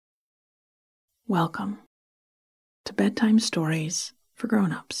Welcome to Bedtime Stories for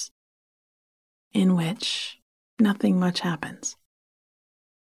Grown-Ups, in which nothing much happens.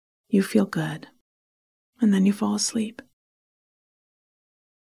 You feel good, and then you fall asleep.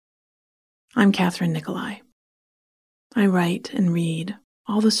 I'm Catherine Nicolai. I write and read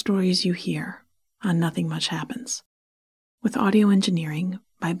all the stories you hear on Nothing Much Happens, with audio engineering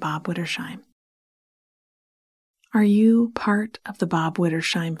by Bob Wittersheim. Are you part of the Bob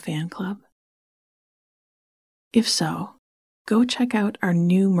Wittersheim fan club? If so, go check out our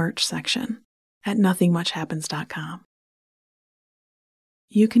new merch section at nothingmuchhappens.com.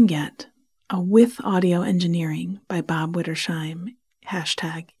 You can get a With Audio Engineering by Bob Wittersheim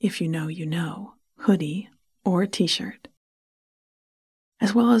 #IfYouKnow hoodie or t-shirt,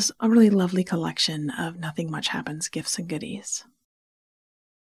 as well as a really lovely collection of Nothing Much Happens gifts and goodies.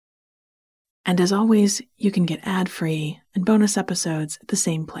 And as always, you can get ad-free and bonus episodes at the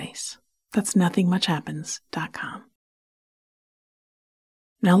same place. That's nothingmuchhappens.com.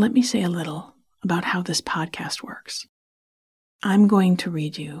 Now let me say a little about how this podcast works. I'm going to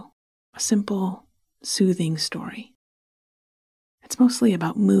read you a simple, soothing story. It's mostly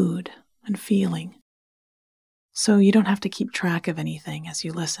about mood and feeling, so you don't have to keep track of anything as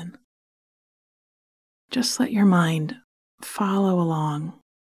you listen. Just let your mind follow along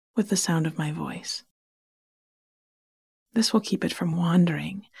with the sound of my voice. This will keep it from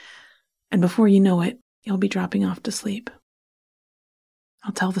wandering, and before you know it, you'll be dropping off to sleep.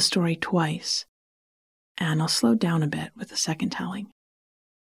 I'll tell the story twice, and I'll slow down a bit with the second telling.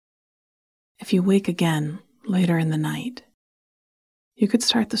 If you wake again later in the night, you could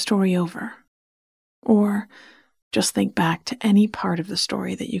start the story over, or just think back to any part of the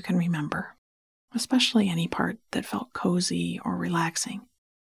story that you can remember, especially any part that felt cozy or relaxing.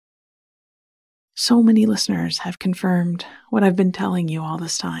 So many listeners have confirmed what I've been telling you all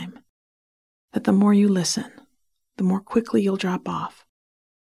this time, that the more you listen, the more quickly you'll drop off,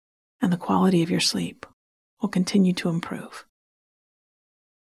 and the quality of your sleep will continue to improve.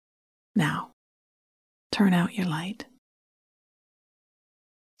 Now, turn out your light.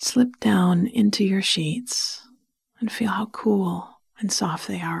 Slip down into your sheets and feel how cool and soft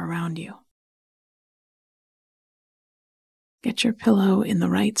they are around you. Get your pillow in the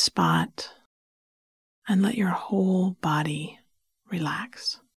right spot and let your whole body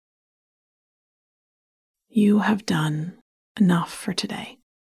relax. You have done enough for today.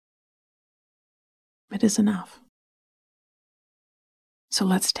 It is enough. So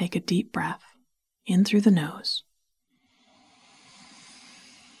let's take a deep breath in through the nose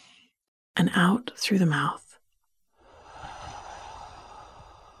and out through the mouth.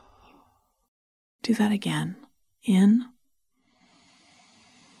 Do that again. In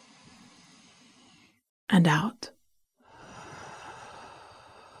and out.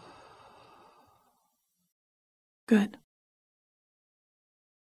 Good.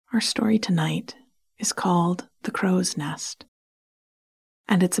 Our story tonight is called The Crow's Nest,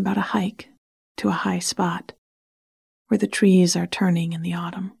 and it's about a hike to a high spot where the trees are turning in the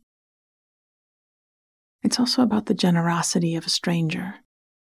autumn. It's also about the generosity of a stranger,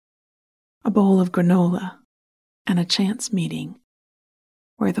 a bowl of granola, and a chance meeting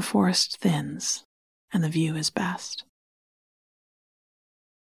where the forest thins and the view is best.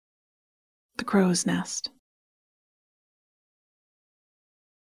 The Crow's Nest.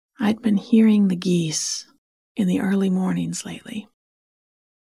 I'd been hearing the geese in the early mornings lately,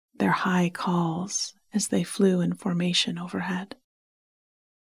 their high calls as they flew in formation overhead.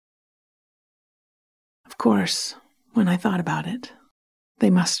 Of course, when I thought about it, they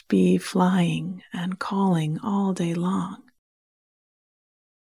must be flying and calling all day long.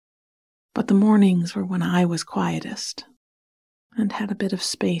 But the mornings were when I was quietest and had a bit of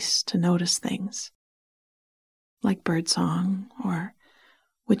space to notice things, like birdsong or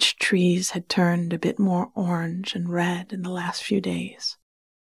which trees had turned a bit more orange and red in the last few days,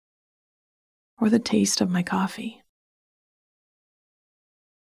 or the taste of my coffee.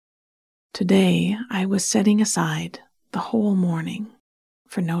 Today, I was setting aside the whole morning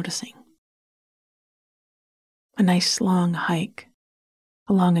for noticing. A nice long hike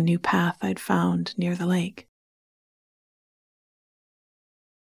along a new path I'd found near the lake.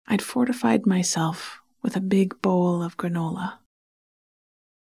 I'd fortified myself with a big bowl of granola,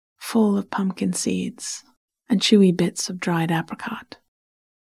 full of pumpkin seeds and chewy bits of dried apricot,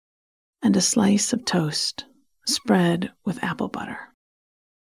 and a slice of toast spread with apple butter.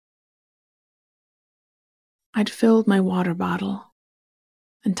 I'd filled my water bottle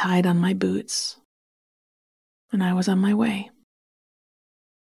and tied on my boots, and I was on my way.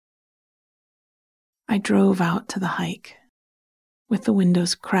 I drove out to the hike with the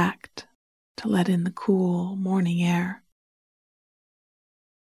windows cracked to let in the cool morning air.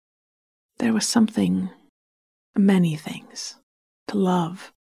 There was something, many things, to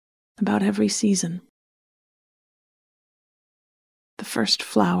love about every season. The first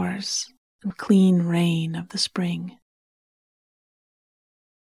flowers and clean rain of the spring.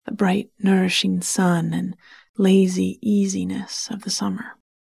 The bright, nourishing sun and lazy easiness of the summer.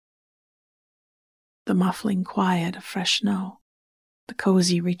 The muffling quiet of fresh snow. The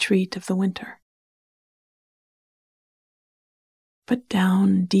cozy retreat of the winter. But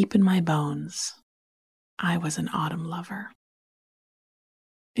down deep in my bones, I was an autumn lover.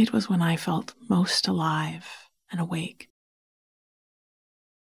 It was when I felt most alive and awake.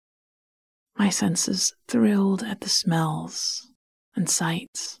 My senses thrilled at the smells and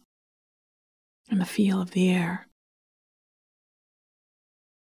sights and the feel of the air.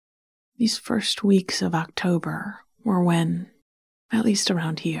 These first weeks of October were when, at least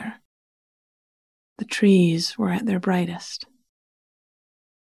around here, the trees were at their brightest.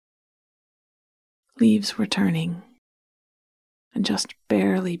 Leaves were turning and just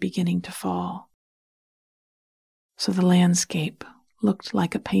barely beginning to fall, so the landscape looked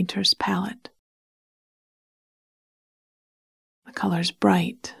like a painter's palette. The colors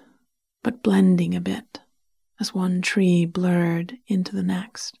bright, but blending a bit as one tree blurred into the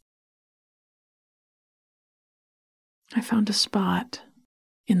next. I found a spot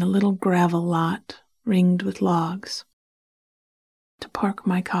in the little gravel lot ringed with logs to park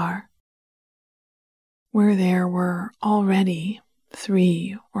my car, where there were already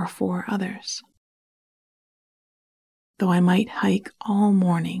 3 or 4 others. Though I might hike all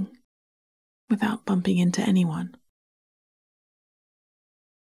morning without bumping into anyone.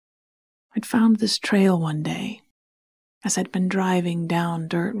 I'd found this trail one day as I'd been driving down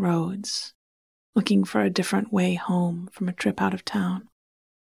dirt roads, looking for a different way home from a trip out of town.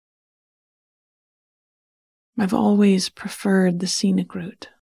 I've always preferred the scenic route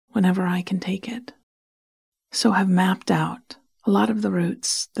whenever I can take it, so have mapped out a lot of the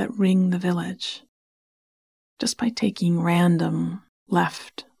routes that ring the village, just by taking random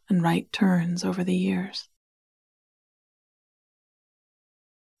left and right turns over the years.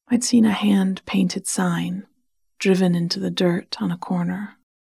 I'd seen a hand-painted sign driven into the dirt on a corner,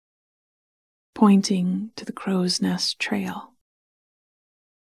 pointing to the Crow's Nest Trail.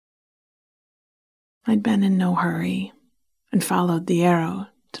 I'd been in no hurry and followed the arrow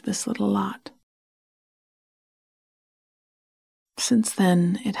to this little lot. Since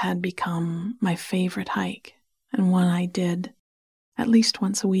then, it had become my favorite hike and one I did at least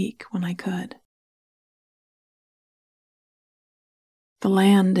once a week when I could. The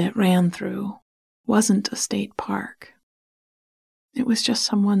land it ran through wasn't a state park. It was just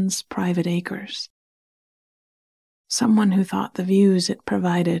someone's private acres. Someone who thought the views it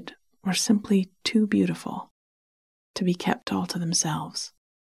provided were simply too beautiful to be kept all to themselves.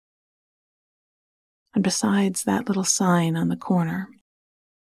 And besides that little sign on the corner,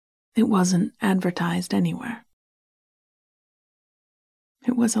 it wasn't advertised anywhere.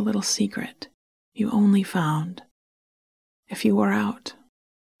 It was a little secret you only found if you were out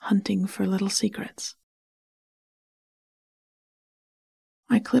hunting for little secrets.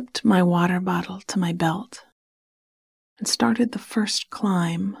 I clipped my water bottle to my belt and started the first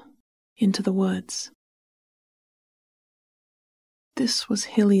climb into the woods. This was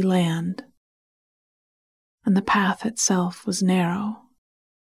hilly land, and the path itself was narrow.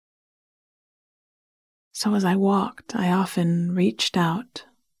 So as I walked, I often reached out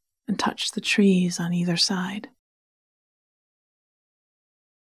and touched the trees on either side.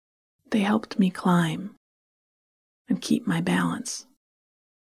 They helped me climb and keep my balance,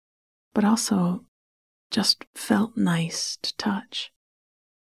 but also just felt nice to touch.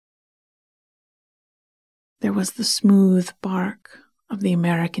 There was the smooth bark of the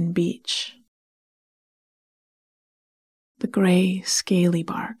American beech, the gray, scaly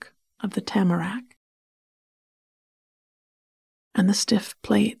bark of the tamarack, and the stiff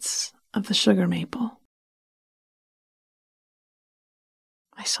plates of the sugar maple.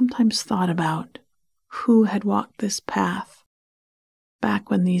 I sometimes thought about who had walked this path back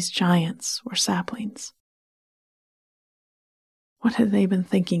when these giants were saplings. What had they been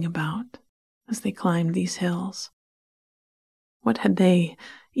thinking about as they climbed these hills? What had they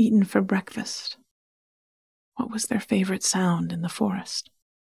eaten for breakfast? What was their favorite sound in the forest?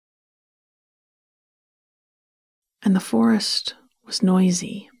 And the forest was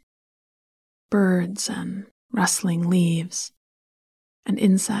noisy. Birds and rustling leaves, and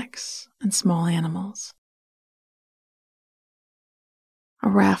insects and small animals. A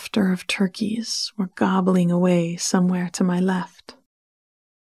rafter of turkeys were gobbling away somewhere to my left.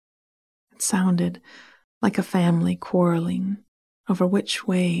 It sounded like a family quarreling over which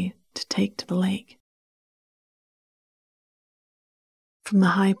way to take to the lake. From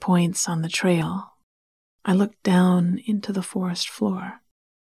the high points on the trail, I looked down into the forest floor.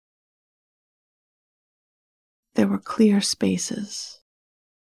 There were clear spaces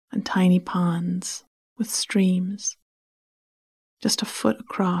and tiny ponds with streams, just a foot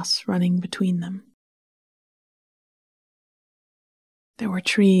across running between them. There were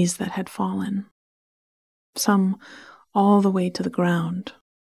trees that had fallen, some all the way to the ground,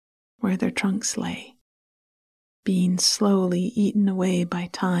 where their trunks lay, being slowly eaten away by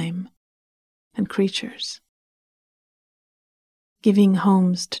time and creatures, giving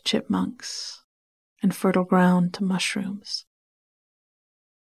homes to chipmunks and fertile ground to mushrooms.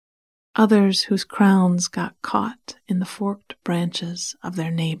 Others whose crowns got caught in the forked branches of their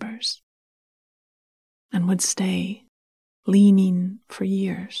neighbors and would stay leaning for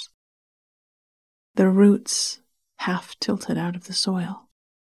years, their roots half tilted out of the soil.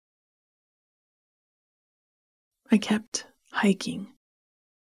 I kept hiking,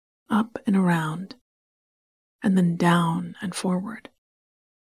 up and around, and then down and forward.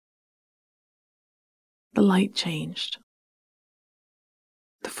 The light changed.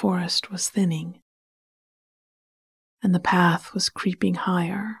 The forest was thinning, and the path was creeping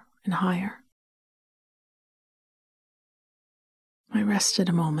higher and higher. I rested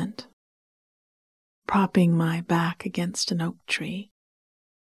a moment, propping my back against an oak tree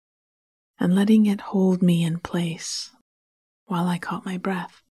and letting it hold me in place while I caught my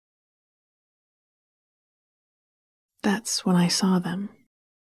breath. That's when I saw them.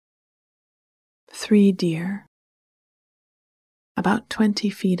 3 deer, about 20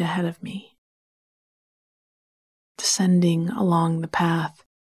 feet ahead of me, descending along the path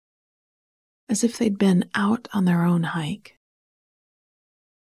as if they'd been out on their own hike,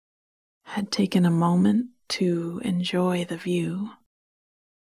 had taken a moment to enjoy the view,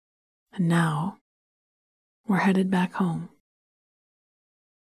 and now were headed back home,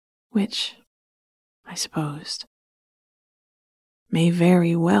 which, I supposed, may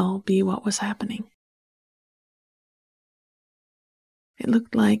very well be what was happening. It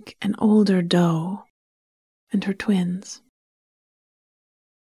looked like an older doe and her twins,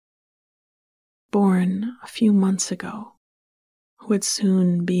 born a few months ago, who would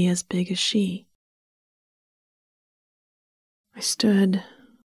soon be as big as she. I stood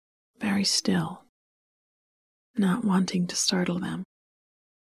very still, not wanting to startle them.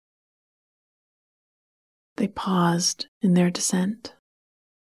 They paused in their descent,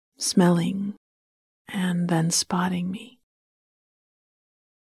 smelling and then spotting me.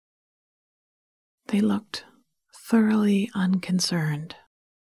 They looked thoroughly unconcerned,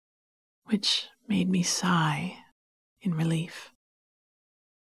 which made me sigh in relief.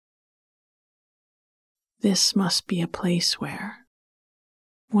 This must be a place where,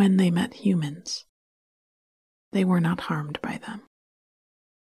 when they met humans, they were not harmed by them.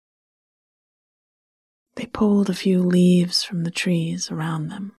 They pulled a few leaves from the trees around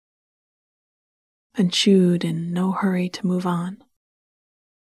them and chewed in no hurry to move on.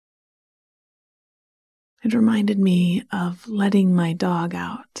 It reminded me of letting my dog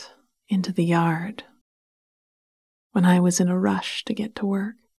out into the yard when I was in a rush to get to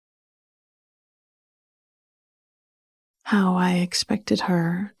work. How I expected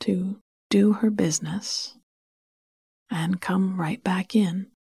her to do her business and come right back in,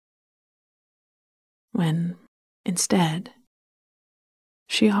 when, instead,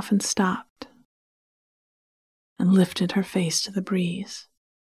 she often stopped and lifted her face to the breeze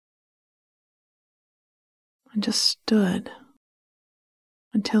and just stood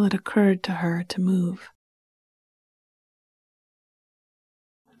until it occurred to her to move.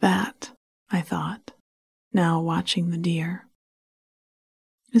 That, I thought, now watching the deer,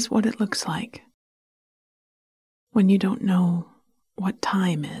 is what it looks like when you don't know what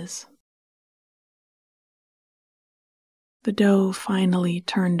time is. The doe finally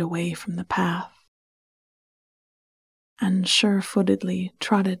turned away from the path and sure-footedly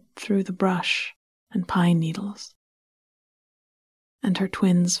trotted through the brush and pine needles, and her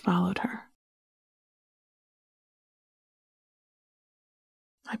twins followed her.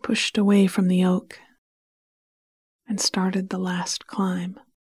 I pushed away from the oak and started the last climb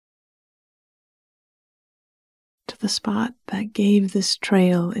to the spot that gave this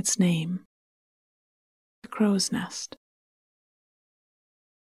trail its name, the crow's nest.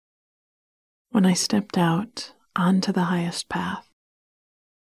 When I stepped out onto the highest path,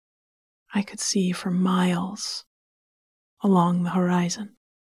 I could see for miles along the horizon.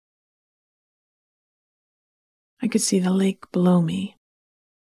 I could see the lake below me,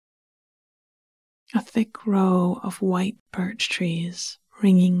 thick row of white birch trees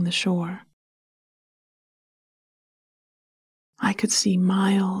ringing the shore. I could see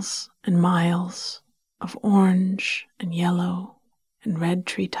miles and miles of orange and yellow and red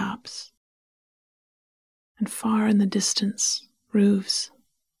treetops, and far in the distance, roofs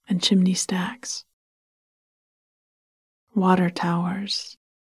and chimney stacks, water towers,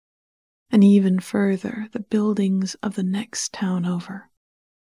 and even further, the buildings of the next town over.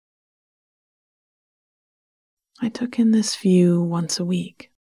 I took in this view once a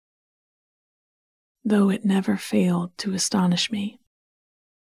week, though it never failed to astonish me.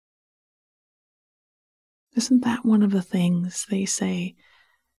 Isn't that one of the things they say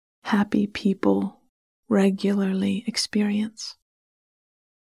happy people regularly experience?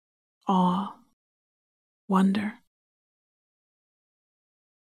 Awe, wonder.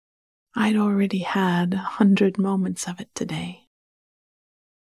 I'd already had 100 moments of it today,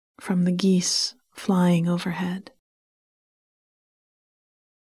 from the geese flying overhead,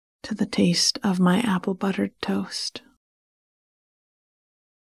 to the taste of my apple-buttered toast,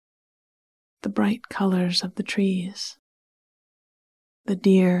 the bright colors of the trees, the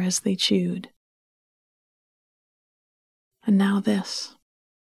deer as they chewed, and now this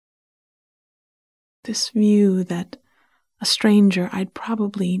view that a stranger I'd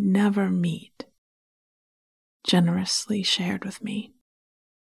probably never meet generously shared with me.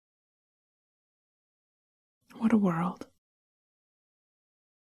 What a world.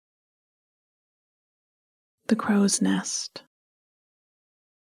 The crow's nest.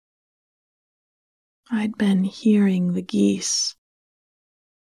 I'd been hearing the geese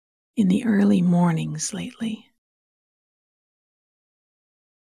in the early mornings lately.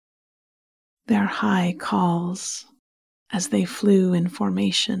 Their high calls as they flew in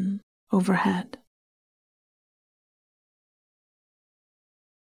formation overhead.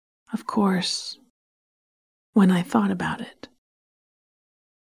 Of course, when I thought about it,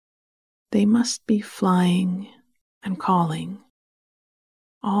 they must be flying and calling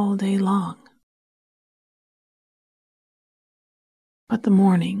all day long. But the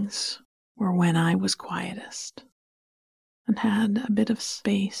mornings were when I was quietest and had a bit of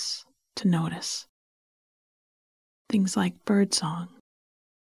space to notice things like birdsong,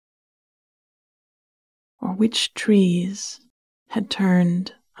 or which trees had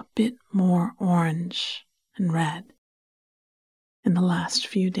turned a bit more orange and red in the last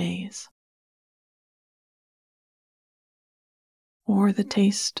few days, or the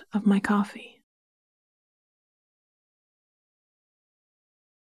taste of my coffee.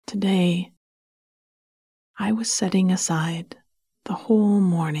 Today, I was setting aside the whole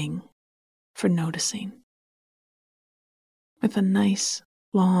morning for noticing, with a nice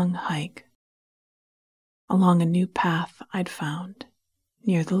long hike along a new path I'd found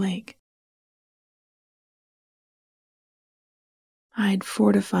near the lake. I'd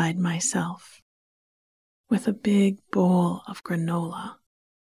fortified myself with a big bowl of granola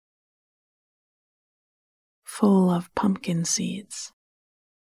full of pumpkin seeds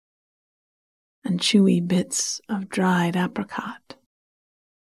and chewy bits of dried apricot,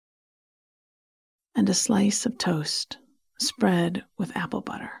 and a slice of toast spread with apple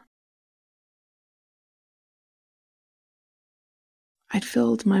butter. I'd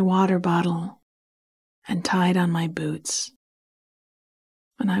filled my water bottle and tied on my boots,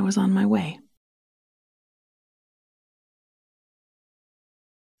 and I was on my way.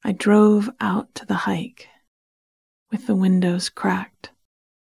 I drove out to the hike with the windows cracked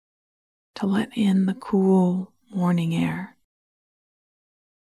to let in the cool morning air.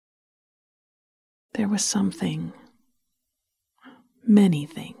 There was something, many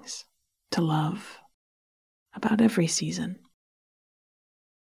things, to love about every season.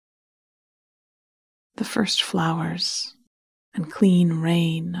 The first flowers and clean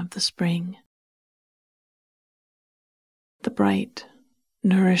rain of the spring, the bright,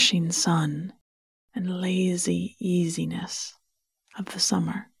 nourishing sun and lazy easiness of the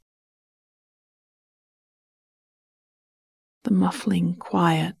summer, the muffling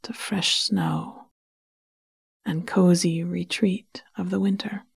quiet of fresh snow and cozy retreat of the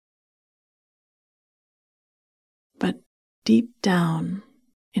winter. But deep down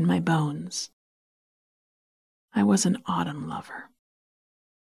in my bones, I was an autumn lover.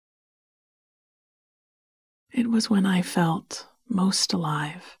 It was when I felt most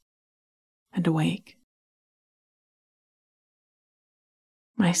alive and awake.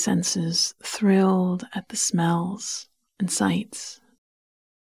 My senses thrilled at the smells and sights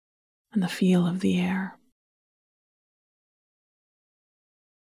and the feel of the air.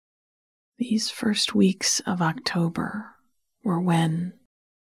 These first weeks of October were when,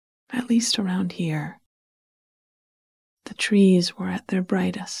 at least around here, trees were at their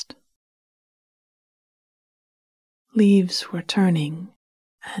brightest. Leaves were turning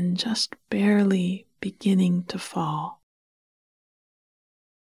and just barely beginning to fall.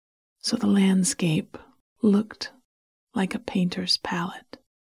 So the landscape looked like a painter's palette.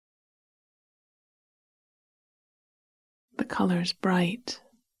 The colors bright,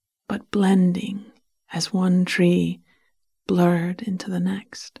 but blending as one tree blurred into the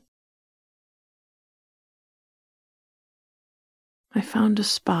next. I found a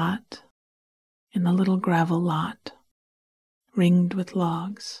spot in the little gravel lot, ringed with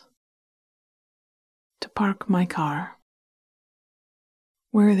logs, to park my car,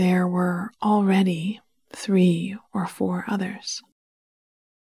 where there were already 3 or 4 others.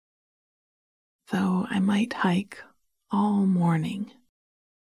 Though I might hike all morning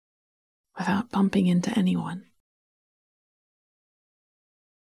without bumping into anyone.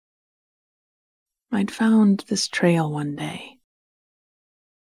 I'd found this trail one day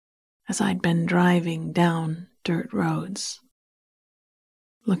as I'd been driving down dirt roads,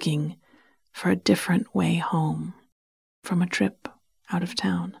 looking for a different way home from a trip out of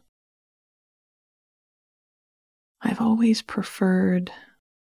town. I've always preferred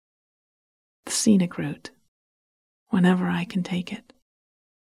the scenic route whenever I can take it.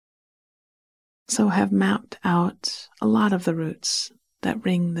 So have mapped out a lot of the routes that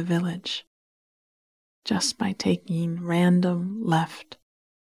ring the village just by taking random left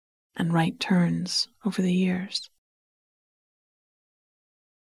and right turns over the years.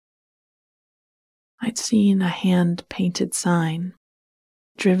 I'd seen a hand-painted sign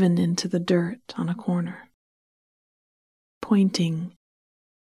driven into the dirt on a corner, pointing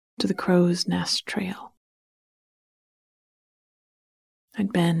to the Crow's Nest Trail.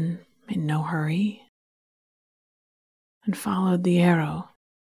 I'd been in no hurry and followed the arrow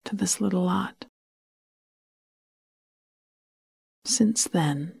to this little lot. Since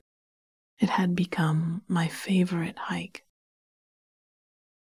then, it had become my favorite hike,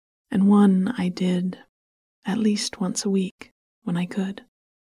 and one I did at least once a week when I could.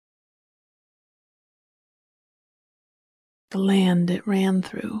 The land it ran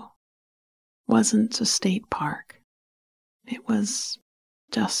through wasn't a state park. It was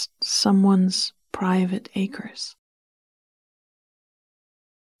just someone's private acres.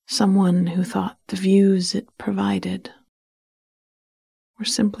 Someone who thought the views it provided were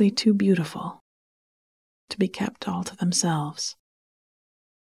simply too beautiful to be kept all to themselves.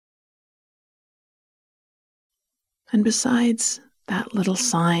 And besides that little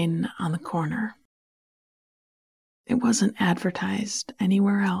sign on the corner, it wasn't advertised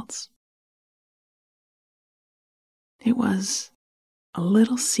anywhere else. It was a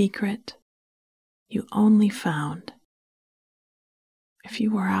little secret you only found if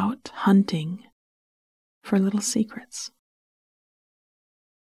you were out hunting for little secrets.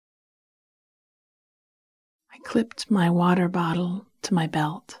 I clipped my water bottle to my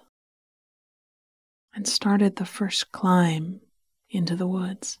belt and started the first climb into the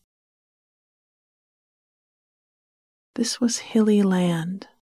woods. This was hilly land,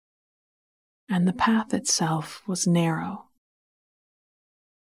 and the path itself was narrow.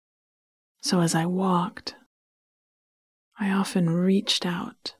 So as I walked, I often reached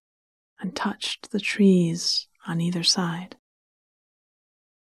out and touched the trees on either side.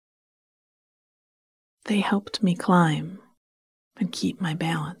 They helped me climb and keep my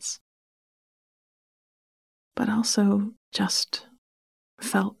balance, but also just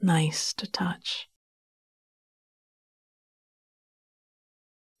felt nice to touch.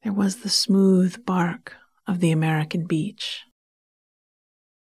 There was the smooth bark of the American beech,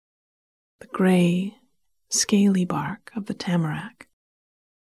 the gray, scaly bark of the tamarack,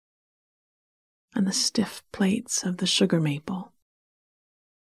 and the stiff plates of the sugar maple.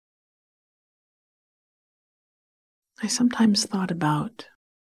 I sometimes thought about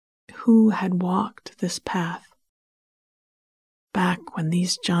who had walked this path back when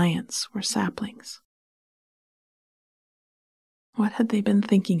these giants were saplings. What had they been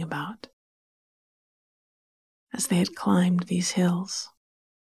thinking about as they had climbed these hills?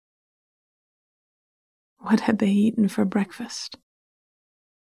 What had they eaten for breakfast?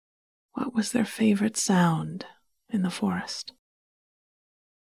 What was their favorite sound in the forest?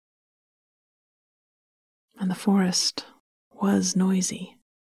 And the forest was noisy.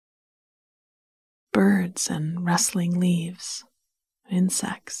 Birds and rustling leaves,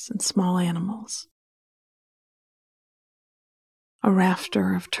 insects and small animals. A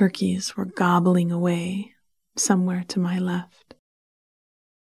rafter of turkeys were gobbling away somewhere to my left.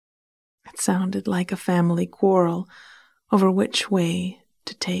 It sounded like a family quarrel over which way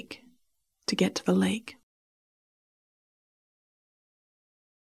to take to get to the lake.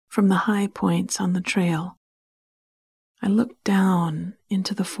 From the high points on the trail, I looked down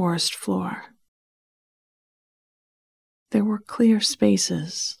into the forest floor. There were clear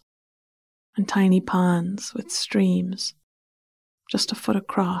spaces and tiny ponds with streams just a foot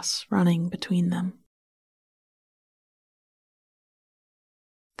across running between them.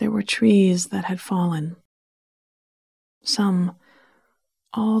 There were trees that had fallen, some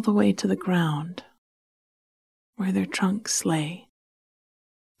all the way to the ground, where their trunks lay,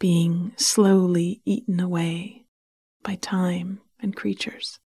 being slowly eaten away by time and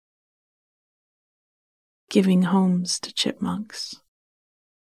creatures, giving homes to chipmunks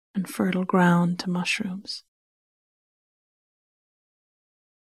and fertile ground to mushrooms.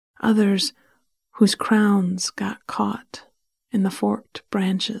 Others whose crowns got caught in the forked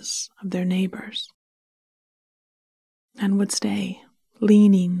branches of their neighbors and would stay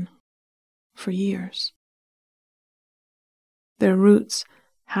leaning for years, their roots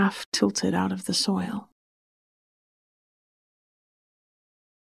half tilted out of the soil.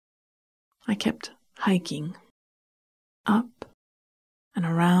 I kept hiking, up and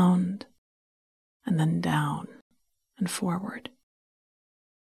around, and then down and forward.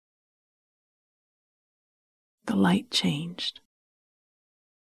 The light changed.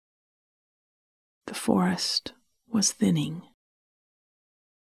 The forest was thinning,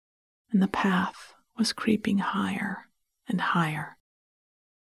 and the path was creeping higher and higher.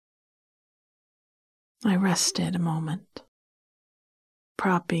 I rested a moment,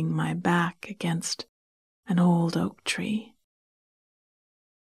 propping my back against an old oak tree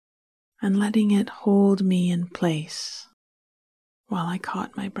and letting it hold me in place while I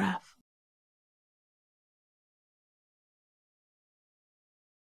caught my breath.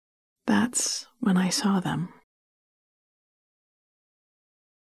 That's when I saw them.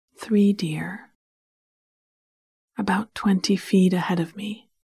 3 deer, about 20 feet ahead of me,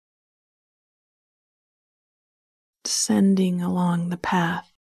 descending along the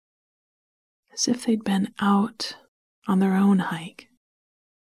path as if they'd been out on their own hike,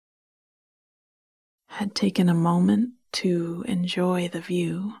 had taken a moment to enjoy the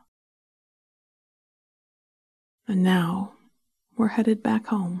view, and now were headed back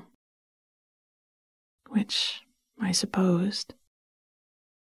home, which, I supposed,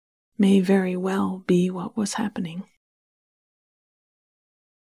 may very well be what was happening.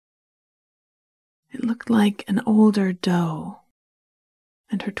 It looked like an older doe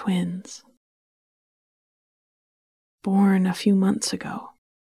and her twins, born a few months ago,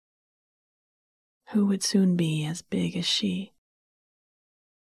 who would soon be as big as she.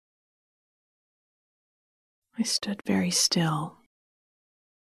 I stood very still,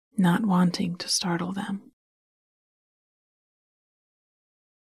 not wanting to startle them.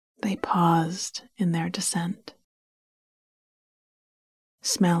 They paused in their descent,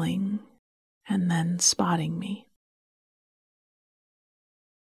 smelling and then spotting me.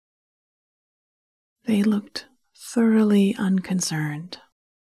 They looked thoroughly unconcerned,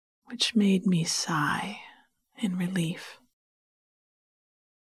 which made me sigh in relief.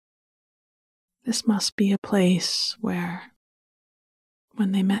 This must be a place where,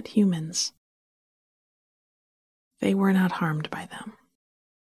 when they met humans, they were not harmed by them.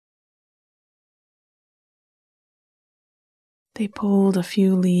 They pulled a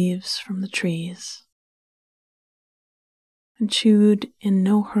few leaves from the trees and chewed in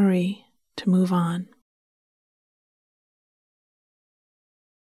no hurry to move on.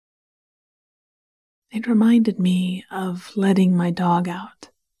 It reminded me of letting my dog out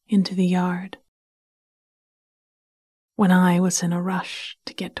into the yard when I was in a rush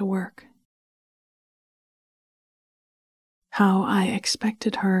to get to work. How I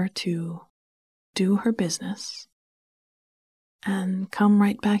expected her to do her business and come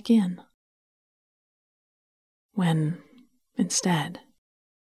right back in, when, instead,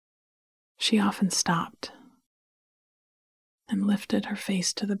 she often stopped and lifted her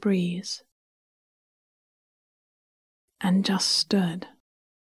face to the breeze and just stood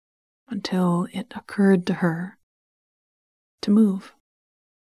until it occurred to her to move.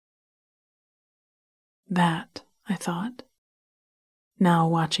 That, I thought, now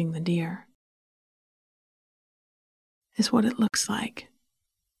watching the deer, is what it looks like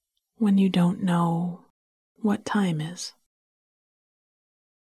when you don't know what time is.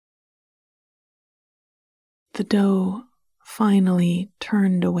 The doe finally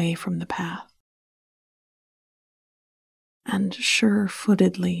turned away from the path and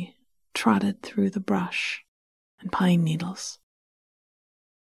sure-footedly trotted through the brush and pine needles,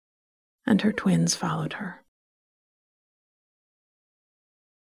 and her twins followed her.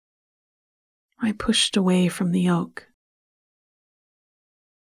 I pushed away from the oak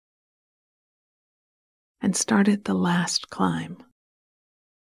and started the last climb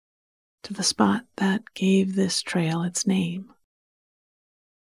to the spot that gave this trail its name,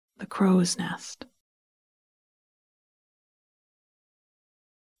 the crow's nest.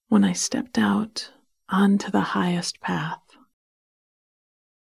 When I stepped out onto the highest path,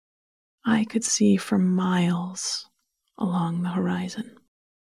 I could see for miles along the horizon.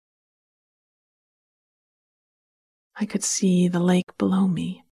 I could see the lake below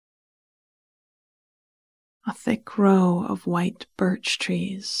me, a thick row of white birch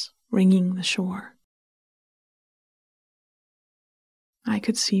trees ringing the shore. I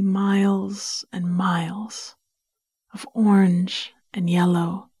could see miles and miles of orange and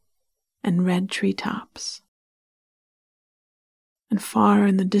yellow and red treetops, and far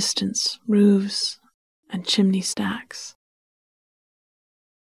in the distance, roofs and chimney stacks,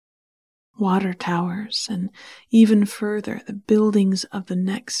 water towers, and even further, the buildings of the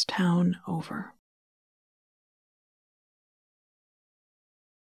next town over.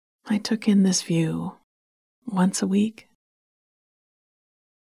 I took in this view once a week,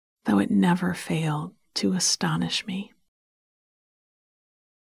 though it never failed to astonish me.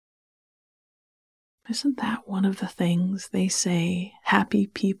 Isn't that one of the things they say happy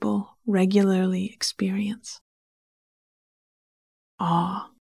people regularly experience? Awe,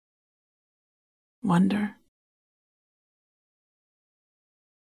 wonder.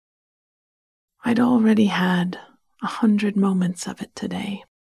 I'd already had 100 moments of it today.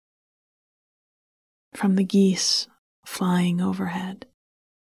 From the geese flying overhead,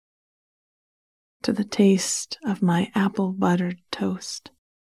 to the taste of my apple buttered toast,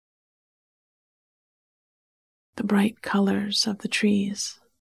 the bright colors of the trees,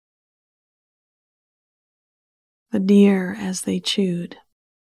 the deer as they chewed,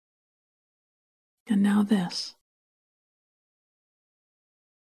 and now this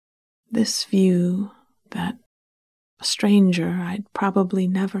view that a stranger I'd probably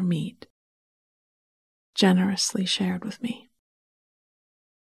never meet generously shared with me.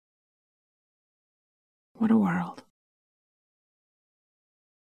 What a world.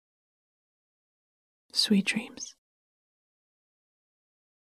 Sweet dreams.